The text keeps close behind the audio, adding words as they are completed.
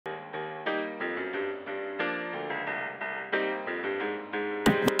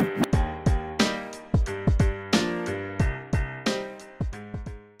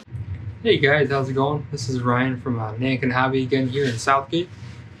Hey guys, how's it going? This is Ryan from Nankin Hobby again here in Southgate,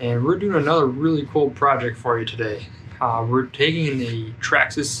 and we're doing another really cool project for you today. We're taking the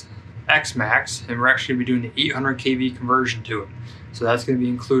Traxxas X-Maxx and we're actually going to be doing the 800 kV conversion to it. So that's going to be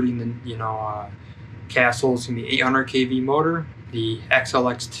including the Castle's going to be 800 kV motor, the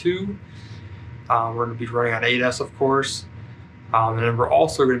XLX2. We're going to be running on 8S of course, and then we're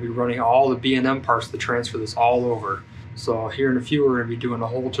also going to be running all the B&M parts to transfer this all over. So here in a few, we're going to be doing a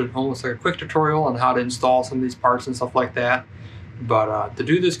almost like a quick tutorial on how to install some of these parts and stuff like that. But to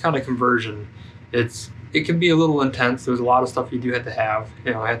do this kind of conversion, it can be a little intense. There's a lot of stuff you do have to have.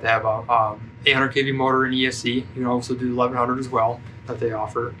 You know, I have to have a 800 kV motor and ESC. You can also do 1100 as well that they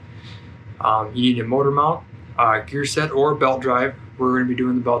offer. You need a motor mount, gear set, or belt drive. We're going to be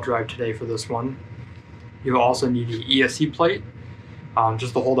doing the belt drive today for this one. You'll also need the ESC plate.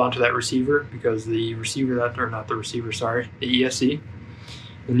 Just to hold on to that receiver, because the receiver the ESC,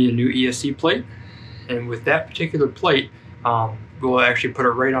 you'll need a new ESC plate. And with that particular plate, we'll actually put it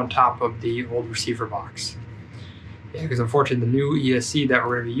right on top of the old receiver box. Yeah, because unfortunately the new ESC that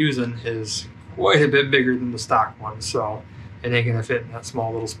we're going to be using is quite a bit bigger than the stock one, so it ain't going to fit in that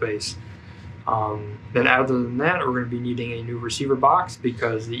small little space. Then other than that, we're going to be needing a new receiver box,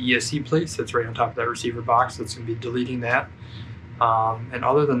 because the ESC plate sits right on top of that receiver box, so it's going to be deleting that. And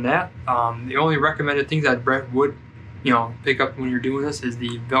other than that, the only recommended things that Brett would, pick up when you're doing this is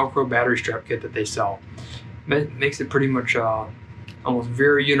the Velcro battery strap kit that they sell. It makes it pretty much almost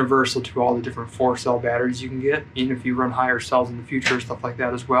very universal to all the different 4-cell batteries you can get, even if you run higher cells in the future, stuff like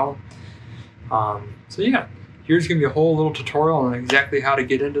that as well. So yeah, here's going to be a whole little tutorial on exactly how to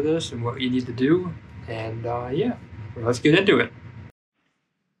get into this and what you need to do. And yeah, let's get into it.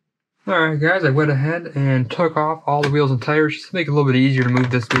 Alright guys, I went ahead and took off all the wheels and tires just to make it a little bit easier to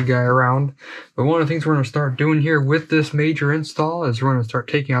move this big guy around. But one of the things we're going to start doing here with this major install is we're going to start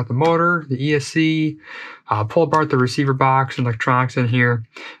taking out the motor, the ESC, pull apart the receiver box and electronics in here,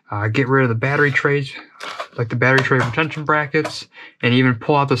 get rid of the battery trays, like the battery tray retention brackets, and even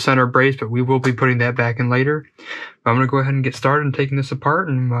pull out the center brace, but we will be putting that back in later. But I'm going to go ahead and get started and taking this apart,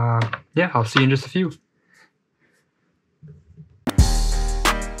 and yeah, I'll see you in just a few.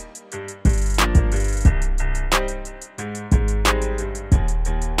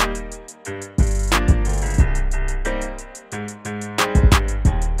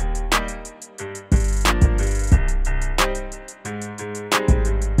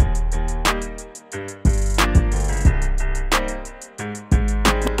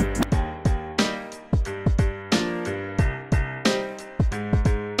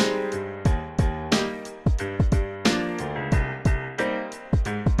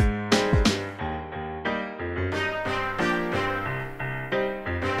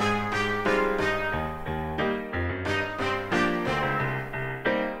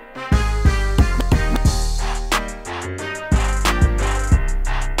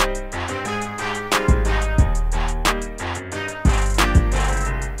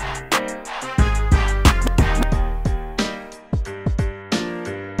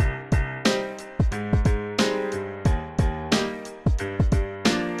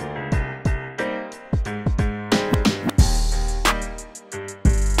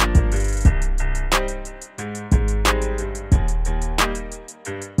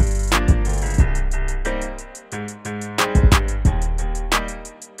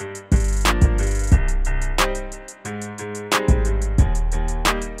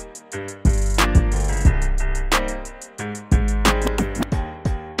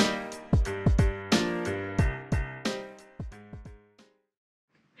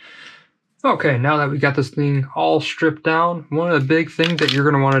 Okay, now that we got this thing all stripped down, one of the big things that you're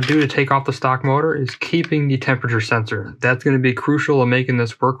going to want to do to take off the stock motor is keeping the temperature sensor. That's going to be crucial in making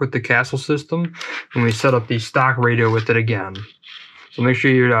this work with the Castle system when we set up the stock radio with it again. So make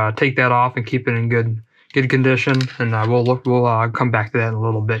sure you take that off and keep it in good condition, and we'll come back to that in a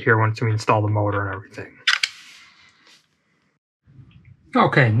little bit here once we install the motor and everything.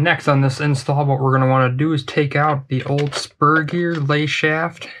 Okay, next on this install, what we're going to want to do is take out the old spur gear lay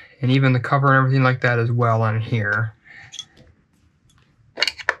shaft, and even the cover and everything like that as well on here.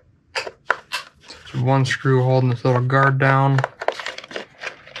 So one screw holding this little guard down.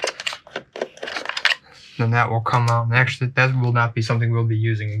 Then that will come out, and actually that will not be something we'll be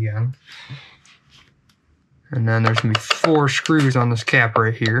using again. And then there's going to be 4 screws on this cap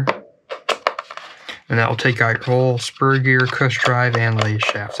right here. And that will take out your whole spur gear, cush drive, and lay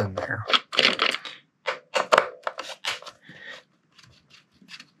shafts in there.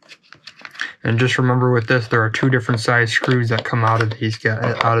 And just remember with this, there are 2 different size screws that come out of these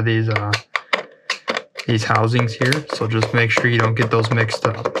housings here. So just make sure you don't get those mixed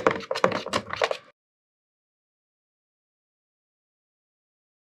up.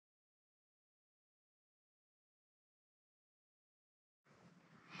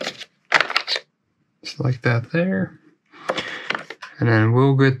 Just like that there. And then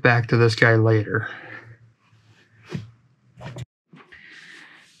we'll get back to this guy later.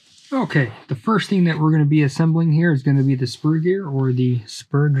 Okay, the first thing that we're going to be assembling here is going to be the spur gear or the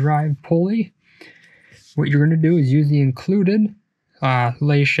spur drive pulley. What you're going to do is use the included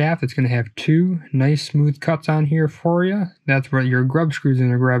lay shaft. It's going to have 2 nice smooth cuts on here for you. That's what your grub screws are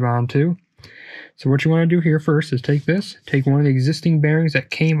going to grab onto. So what you want to do here first is take one of the existing bearings that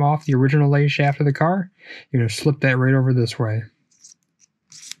came off the original lay shaft of the car. You're going to slip that right over this way.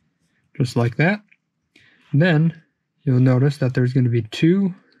 Just like that. Then you'll notice that there's going to be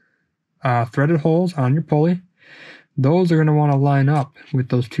 2 threaded holes on your pulley. Those are going to want to line up with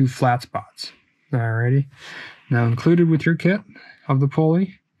those 2 flat spots. Alrighty. Now included with your kit of the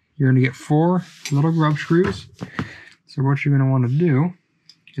pulley, you're going to get 4 little grub screws. So what you're going to want to do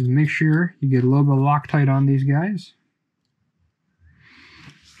is make sure you get a little bit of Loctite on these guys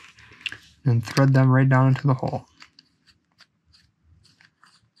and thread them right down into the hole.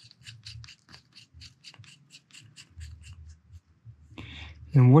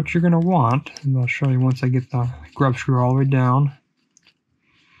 And what you're going to want, and I'll show you once I get the grub screw all the way down.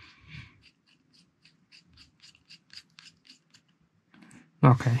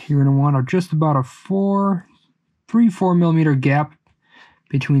 Okay, you're going to want just about a 3-4 millimeter gap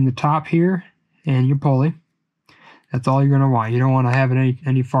between the top here and your pulley. That's all you're going to want. You don't want to have it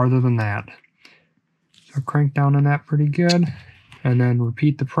any farther than that. So crank down on that pretty good, and then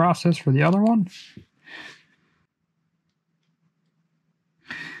repeat the process for the other one.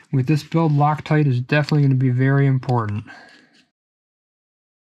 With this build, Loctite is definitely going to be very important.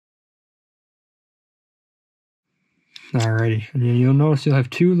 Alrighty, and you'll notice you'll have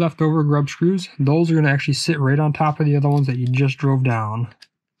 2 leftover grub screws. Those are going to actually sit right on top of the other ones that you just drove down.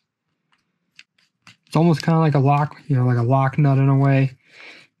 It's almost kind of like a lock, like a lock nut in a way.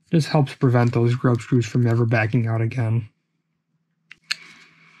 This helps prevent those grub screws from ever backing out again.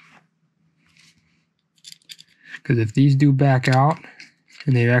 Because if these do back out,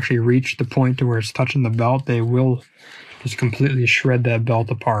 and they've actually reached the point to where it's touching the belt, they will just completely shred that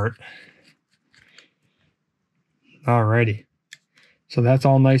belt apart. Alrighty, so that's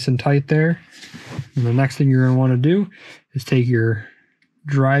all nice and tight there. And the next thing you're going to want to do is take your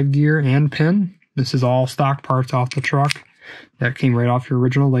drive gear and pin. This is all stock parts off the truck. That came right off your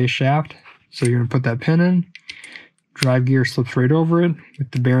original lay shaft. So you're going to put that pin in. Drive gear slips right over it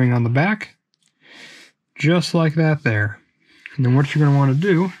with the bearing on the back. Just like that there. And then what you're going to want to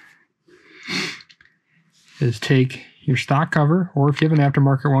do is take your stock cover, or if you have an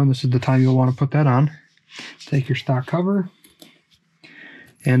aftermarket one, this is the time you'll want to put that on. Take your stock cover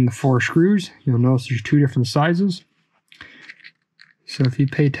and the 4 screws. You'll notice there's 2 different sizes. So if you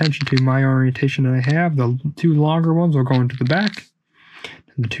pay attention to my orientation that I have, the 2 longer ones will go into the back,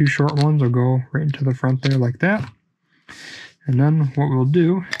 and the 2 short ones will go right into the front there like that. And then what we'll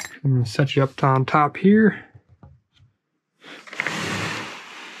do, I'm going to set you up on top here.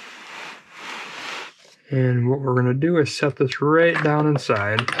 And what we're going to do is set this right down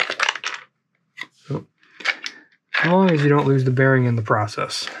inside. So, as long as you don't lose the bearing in the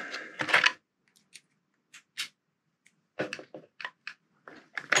process.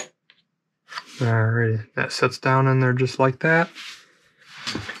 Alrighty, that sets down in there just like that.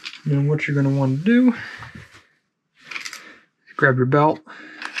 And then what you're going to want to do is grab your belt,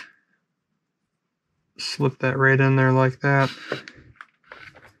 slip that right in there like that.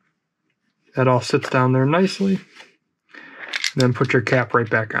 That all sits down there nicely. Then put your cap right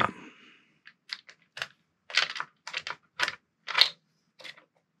back on.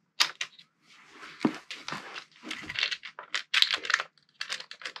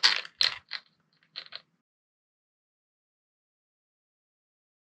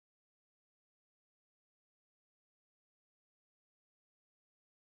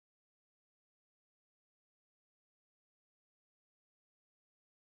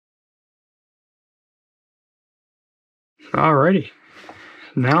 Alrighty,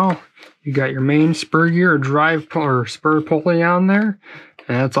 now you got your main spur gear or drive or spur pulley on there,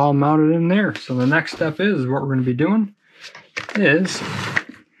 and that's all mounted in there. So the next step is what we're going to be doing is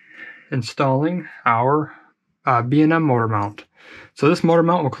installing our B&M motor mount. So this motor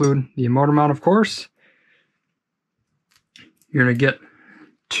mount will include the motor mount, of course. You're going to get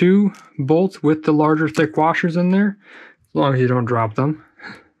 2 bolts with the larger thick washers in there, as long as you don't drop them.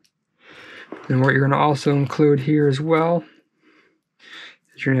 And what you're going to also include here as well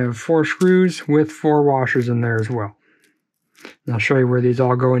is you're going to have 4 screws with 4 washers in there as well. And I'll show you where these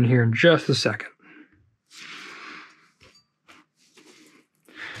all go in here in just a second.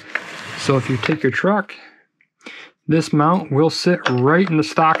 So if you take your truck, this mount will sit right in the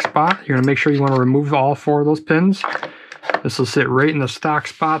stock spot. You're going to make sure you want to remove all 4 of those pins. This will sit right in the stock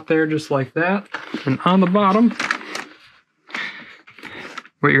spot there, just like that. And on the bottom,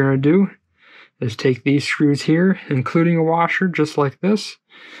 what you're going to do is take these screws here, including a washer, just like this,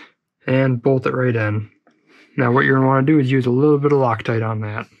 and bolt it right in. Now what you're going to want to do is use a little bit of Loctite on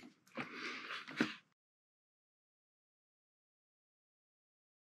that.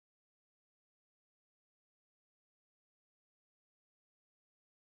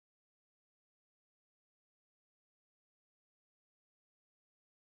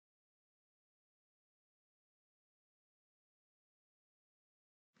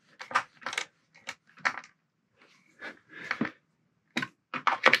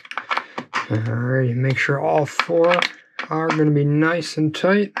 Alright, make sure all 4 are going to be nice and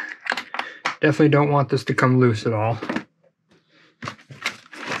tight. Definitely don't want this to come loose at all.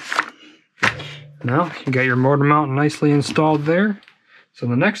 Now, you got your motor mount nicely installed there. So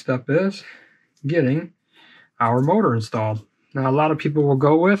the next step is getting our motor installed. Now, a lot of people will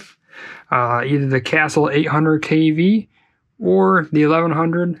go with either the Castle 800 kV or the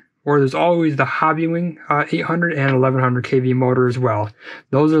 1100, or there's always the Hobbywing 800 and 1100 kV motor as well.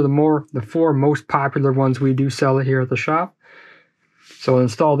 Those are the 4 most popular ones we do sell here at the shop. So to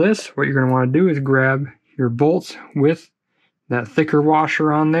install this, what you're going to want to do is grab your bolts with that thicker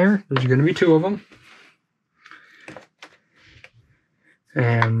washer on there. There's going to be 2 of them.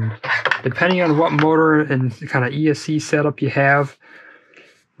 And depending on what motor and kind of ESC setup you have,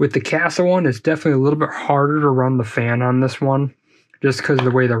 with the Castle one, it's definitely a little bit harder to run the fan on this one, just because of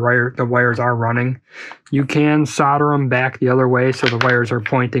the way the wires are running. You can solder them back the other way so the wires are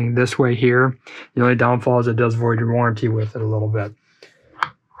pointing this way here. The only downfall is it does void your warranty with it a little bit.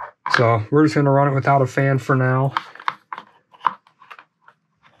 So we're just going to run it without a fan for now.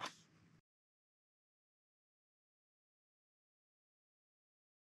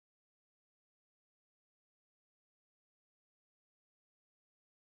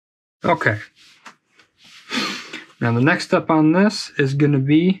 Okay. Now the next step on this is going to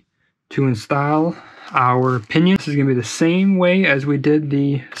be to install our pinion. This is going to be the same way as we did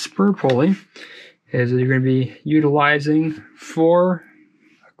the spur pulley. Is you're going to be utilizing 4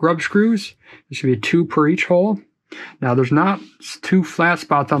 grub screws. There should be 2 per each hole. Now there's not 2 flat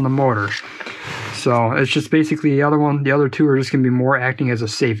spots on the motor, so it's just basically the other 2 are just going to be more acting as a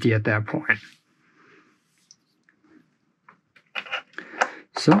safety at that point.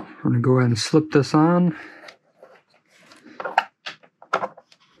 So we're going to go ahead and slip this on.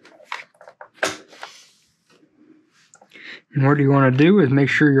 And what you want to do is make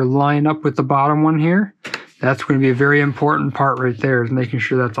sure you're lined up with the bottom one here. That's going to be a very important part right there, is making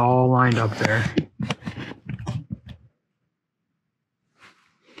sure that's all lined up there.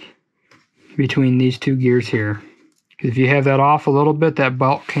 Between these 2 gears here. If you have that off a little bit, that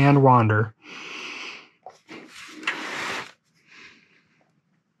belt can wander.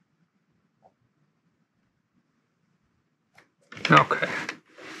 Okay.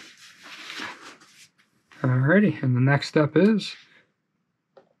 Alrighty, and the next step is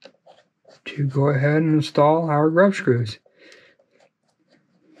to go ahead and install our grub screws.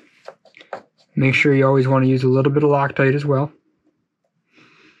 Make sure you always want to use a little bit of Loctite as well.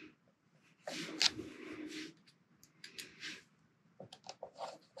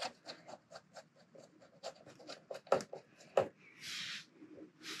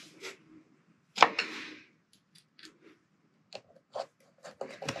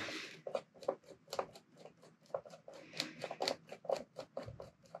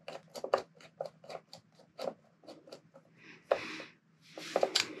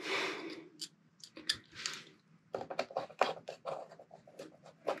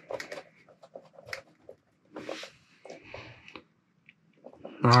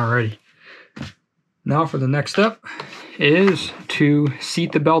 Alrighty. Now for the next step is to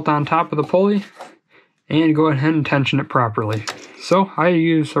seat the belt on top of the pulley and go ahead and tension it properly. So I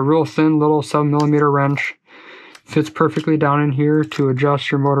use a real thin little 7mm wrench. Fits perfectly down in here to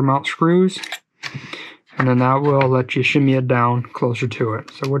adjust your motor mount screws, and then that will let you shimmy it down closer to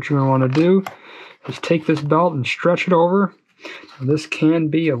it. So what you're going to want to do is take this belt and stretch it over. Now, this can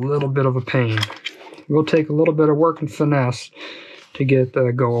be a little bit of a pain. It will take a little bit of work and finesse to get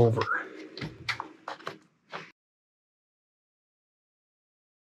the go over.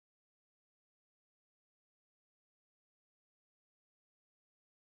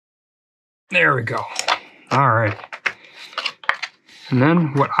 There we go. All right. And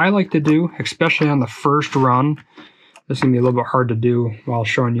then what I like to do, especially on the first run, this is going to be a little bit hard to do while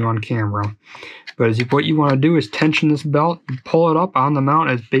showing you on camera, but what you want to do is tension this belt, you pull it up on the mount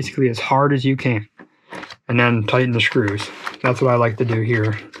as basically as hard as you can. and then tighten the screws. That's what I like to do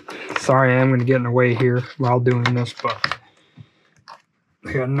here. Sorry, I am going to get in the way here while doing this, but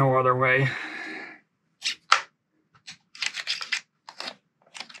I got no other way.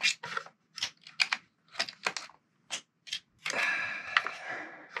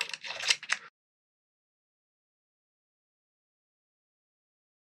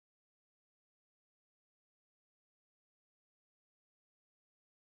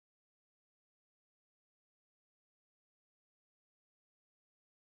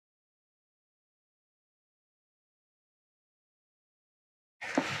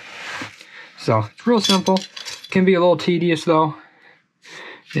 So it's real simple. Can be a little tedious though.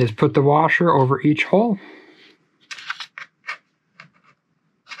 Is put the washer over each hole.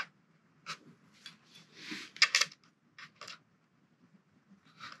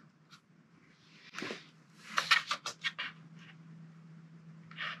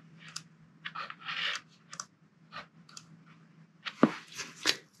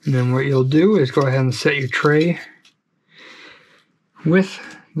 And then what you'll do is go ahead and set your tray with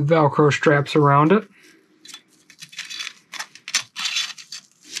the Velcro straps around it.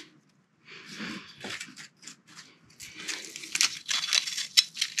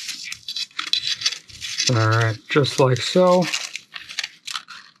 Alright, just like so.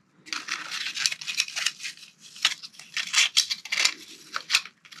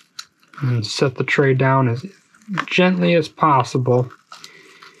 And set the tray down as gently as possible.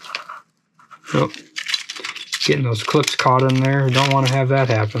 Oh, getting those clips caught in there. Don't want to have that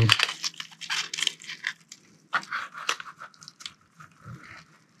happen.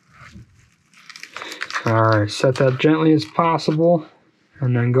 Alright, set that gently as possible,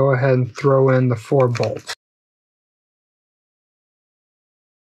 and then go ahead and throw in the 4 bolts.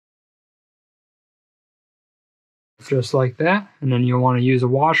 Just like that, and then you'll want to use a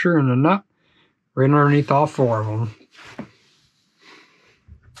washer and a nut right underneath all 4 of them.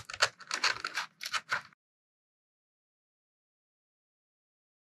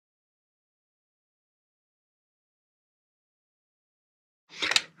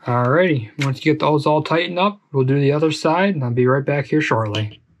 Alrighty, once you get those all tightened up, we'll do the other side, and I'll be right back here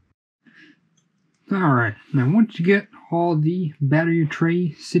shortly. Alright, now once you get all the battery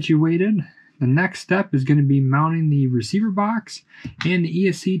tray situated, the next step is going to be mounting the receiver box and the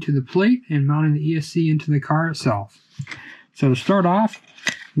ESC to the plate and mounting the ESC into the car itself. So to start off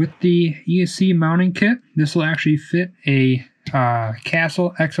with the ESC mounting kit, this will actually fit a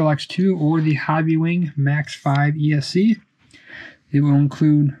Castle XLX2 or the Hobbywing Max 5 ESC. It will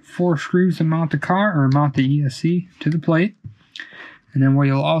include 4 screws to mount the car or mount the ESC to the plate. And then what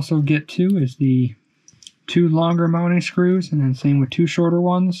you'll also get too is the 2 longer mounting screws, and then same with 2 shorter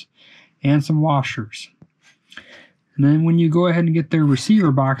ones, and some washers. And then when you go ahead and get their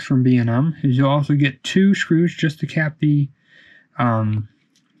receiver box from B&M, is you'll also get 2 screws just to cap the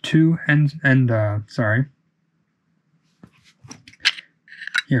here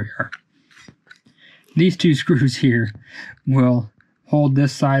we are. These 2 screws here will hold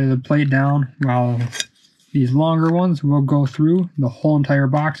this side of the plate down, while these longer ones will go through the whole entire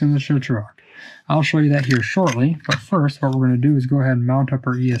box in the truck. I'll show you that here shortly, but first what we're going to do is go ahead and mount up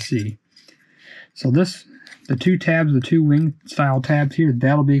our ESC. So the 2 tabs, the 2 wing style tabs here,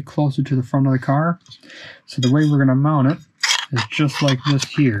 that'll be closer to the front of the car. So the way we're going to mount it is just like this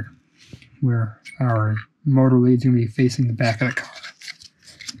here, where our motor lead's going to be facing the back of the car.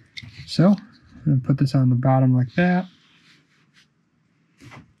 So I'm going to put this on the bottom like that,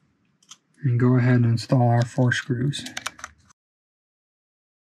 and go ahead and install our 4 screws.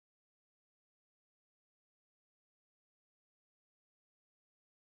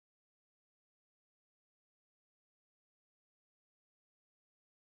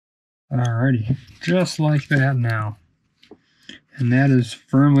 Alrighty, just like that now. And that is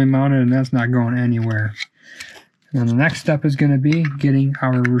firmly mounted, and that's not going anywhere. And the next step is going to be getting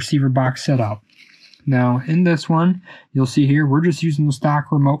our receiver box set up. Now, in this one, you'll see here, we're just using the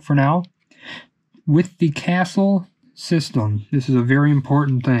stock remote for now. With the Castle system, this is a very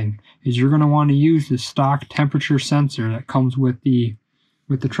important thing, is you're going to want to use the stock temperature sensor that comes with the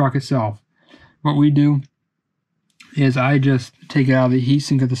truck itself. What we do is I just take it out of the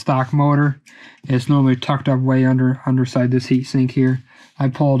heatsink of the stock motor. It's normally tucked up way underside this heatsink here. I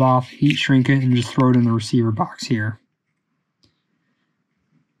pull it off, heat shrink it, and just throw it in the receiver box here.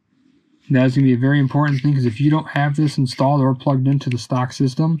 That's going to be a very important thing, because if you don't have this installed or plugged into the stock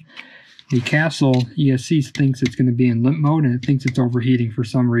system, the Castle ESC thinks it's going to be in limp mode, and it thinks it's overheating for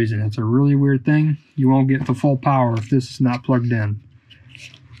some reason. It's a really weird thing. You won't get the full power if this is not plugged in.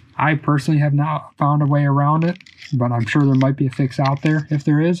 I personally have not found a way around it, but I'm sure there might be a fix out there. If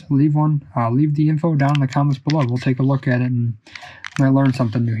there is, leave the info down in the comments below. We'll take a look at it and might learn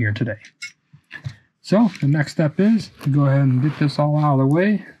something new here today. So the next step is to go ahead and get this all out of the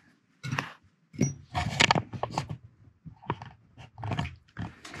way.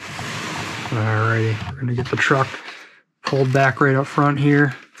 Alrighty, we're gonna get the truck pulled back right up front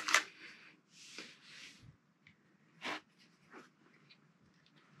here.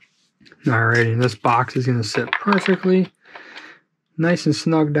 Alrighty, this box is gonna sit perfectly nice and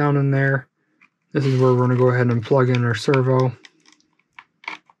snug down in there. This is where we're gonna go ahead and plug in our servo.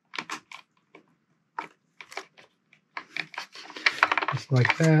 Just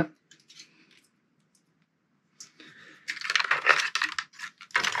like that.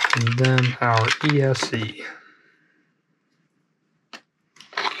 And then our ESC.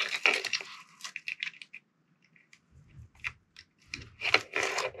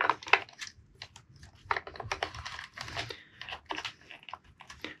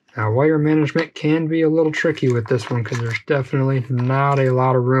 Now, wire management can be a little tricky with this one because there's definitely not a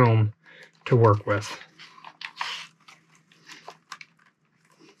lot of room to work with.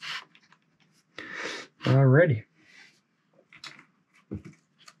 Alrighty.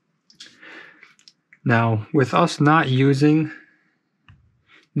 Now, with us not using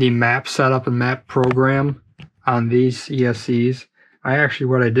the map setup and map program on these ESCs,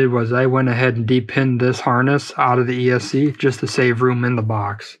 what I did was I went ahead and depinned this harness out of the ESC just to save room in the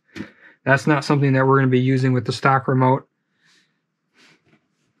box. That's not something that we're going to be using with the stock remote.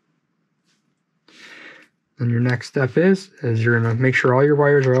 And your next step is you're going to make sure all your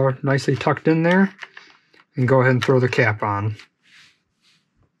wires are all nicely tucked in there and go ahead and throw the cap on.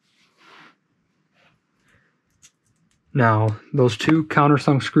 Now, those two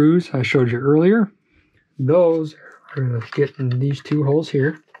countersunk screws I showed you earlier, those are going to get in these two holes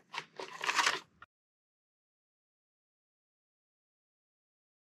here.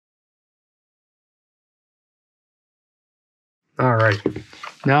 Alright,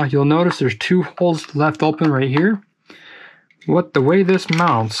 now you'll notice there's two holes left open right here. The way this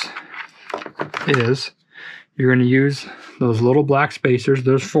mounts is you're going to use those little black spacers.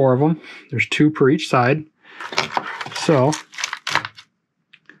 There's 4 of them. There's 2 per each side. So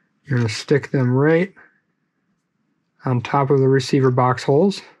you're going to stick them right on top of the receiver box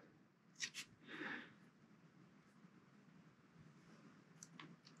holes.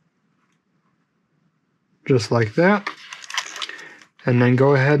 Just like that. And then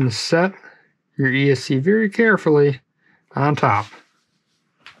go ahead and set your ESC very carefully on top.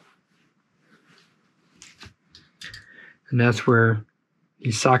 And that's where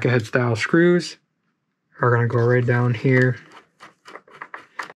these socket head style screws are going to go right down here.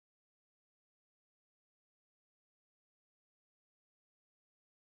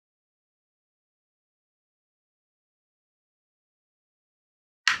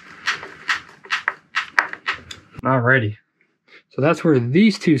 Alrighty. So that's where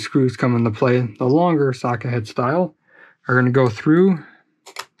these 2 screws come into play. The longer socket head style are going to go through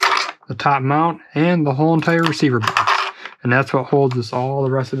the top mount and the whole entire receiver box. And that's what holds us all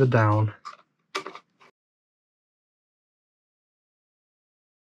the rest of it down.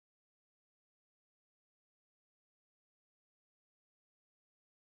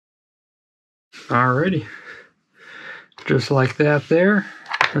 Alrighty, just like that there.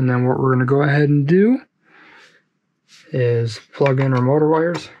 And then what we're going to go ahead and do is plug in our motor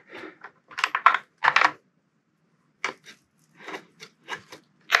wires.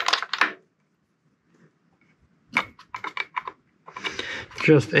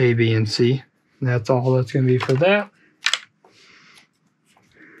 Just A, B, and C. That's all that's going to be for that.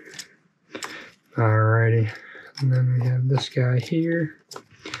 Alrighty, and then we have this guy here.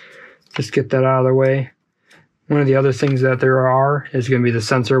 Just get that out of the way. One of the other things that there are is going to be the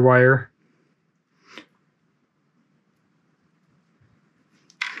sensor wire.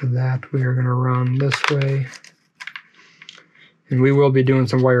 For that we are going to run this way. And we will be doing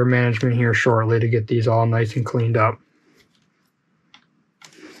some wire management here shortly to get these all nice and cleaned up.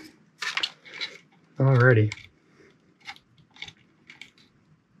 Alrighty.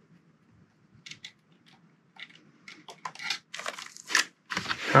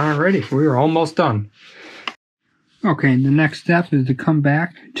 Alrighty, we are almost done. Okay, the next step is to come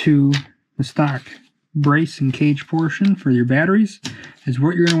back to the stock brace and cage portion for your batteries. Is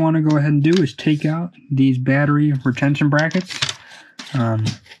what you're going to want to go ahead and do is take out these battery retention brackets on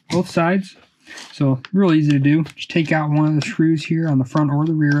both sides. So real easy to do. Just take out one of the screws here on the front or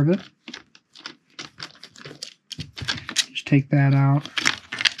the rear of it. Just take that out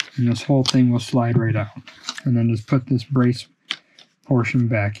and this whole thing will slide right out. And then just put this brace portion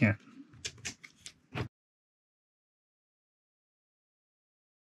back in.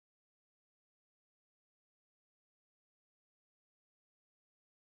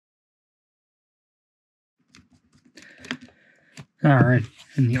 Alright,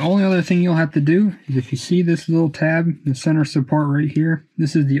 and the only other thing you'll have to do is if you see this little tab, the center support right here,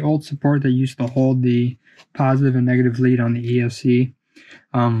 this is the old support that used to hold the positive and negative lead on the ESC.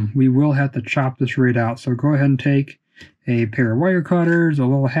 We will have to chop this right out, so go ahead and take a pair of wire cutters, a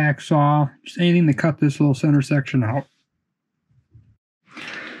little hacksaw, just anything to cut this little center section out.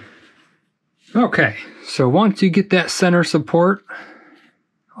 Okay, so once you get that center support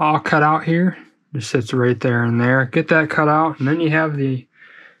all cut out here, just sits right there and there. Get that cut out, and then you have the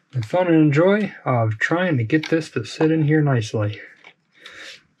fun and joy of trying to get this to sit in here nicely.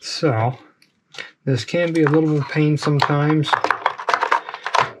 So, this can be a little bit of pain sometimes,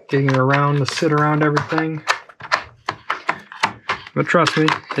 getting it around to sit around everything. But trust me,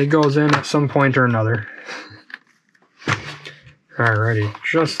 it goes in at some point or another. Alrighty,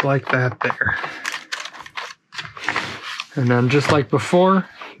 just like that there. And then just like before,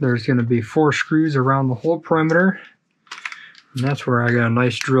 there's going to be 4 screws around the whole perimeter, and that's where I got a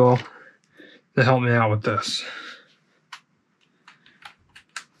nice drill to help me out with this.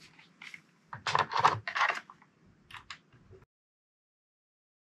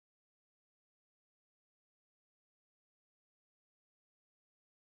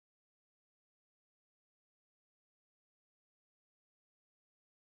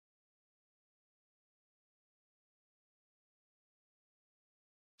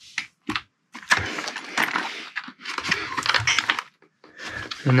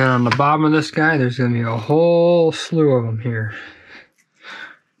 And then on the bottom of this guy, there's going to be a whole slew of them here.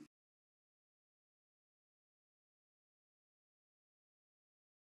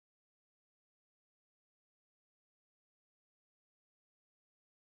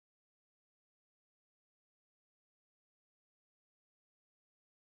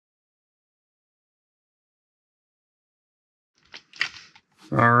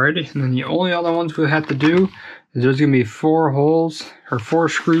 Alrighty, and then the only other ones we have to do is there's going to be 4 holes or 4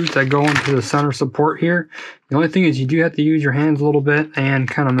 screws that go into the center support here. The only thing is you do have to use your hands a little bit and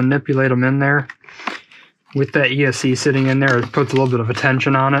kind of manipulate them in there. With that ESC sitting in there, it puts a little bit of a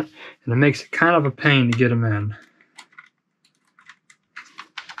tension on it, and it makes it kind of a pain to get them in.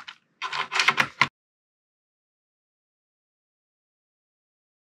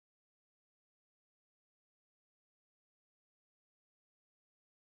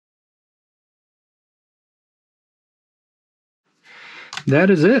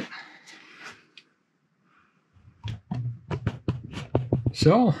 That is it.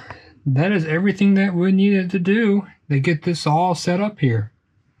 So that is everything that we needed to do to get this all set up here.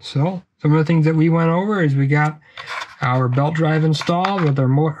 So some of the things that we went over is we got our belt drive installed with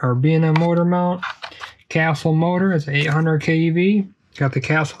our B&M Motor Mount, Castle motor, it's 800 kV. Got the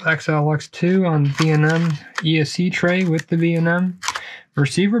Castle XLX2 on B&M ESC tray with the B&M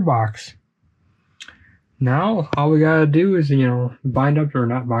Receiver Box. Now, all we gotta do is, bind up, or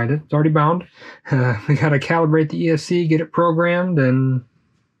not bind it, it's already bound. We gotta calibrate the ESC, get it programmed, and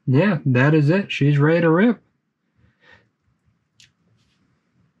yeah, that is it. She's ready to rip.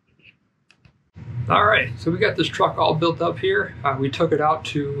 Alright, so we got this truck all built up here. We took it out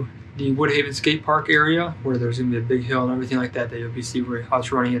to the Woodhaven skate park area where there's gonna be a big hill and everything like that you'll be see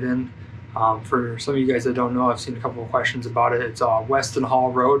us running it in. For some of you guys that don't know, I've seen a couple of questions about it. It's Weston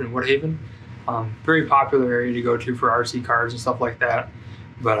Hall Road in Woodhaven. Very popular area to go to for RC cars and stuff like that.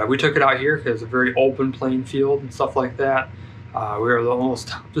 But we took it out here because it's a very open playing field and stuff like that. We were able to almost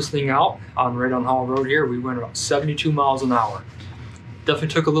top this thing out right on Hall Road here. We went about 72 miles an hour. Definitely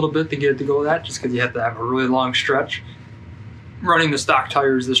took a little bit to get it to go that, just because you have to have a really long stretch. Running the stock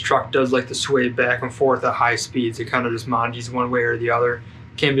tires, this truck does like to sway back and forth at high speeds. It kind of just manges one way or the other.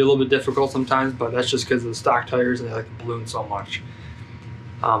 Can be a little bit difficult sometimes, but that's just because of the stock tires and they like to balloon so much.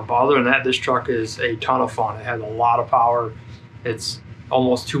 But other than that, this truck is a ton of fun. It has a lot of power. It's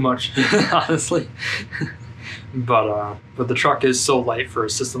almost too much, honestly. But the truck is so light for a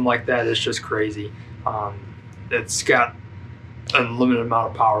system like that. It's just crazy. It's got an unlimited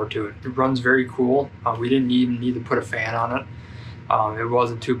amount of power to it. It runs very cool. We didn't even need to put a fan on it. It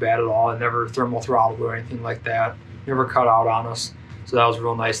wasn't too bad at all. It never thermal throttled or anything like that. Never cut out on us. So that was a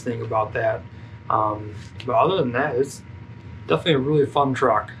real nice thing about that. But other than that, it's definitely a really fun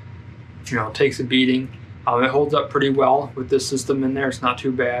truck. It takes a beating. It holds up pretty well with this system in there. It's not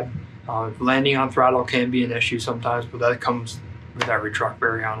too bad. Landing on throttle can be an issue sometimes, but that comes with every truck,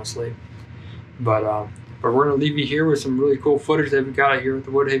 very honestly. But we're going to leave you here with some really cool footage that we got here at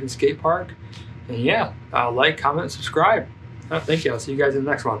the Woodhaven Skate Park. And yeah, like, comment, subscribe. Thank you. I'll see you guys in the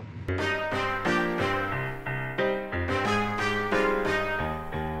next one.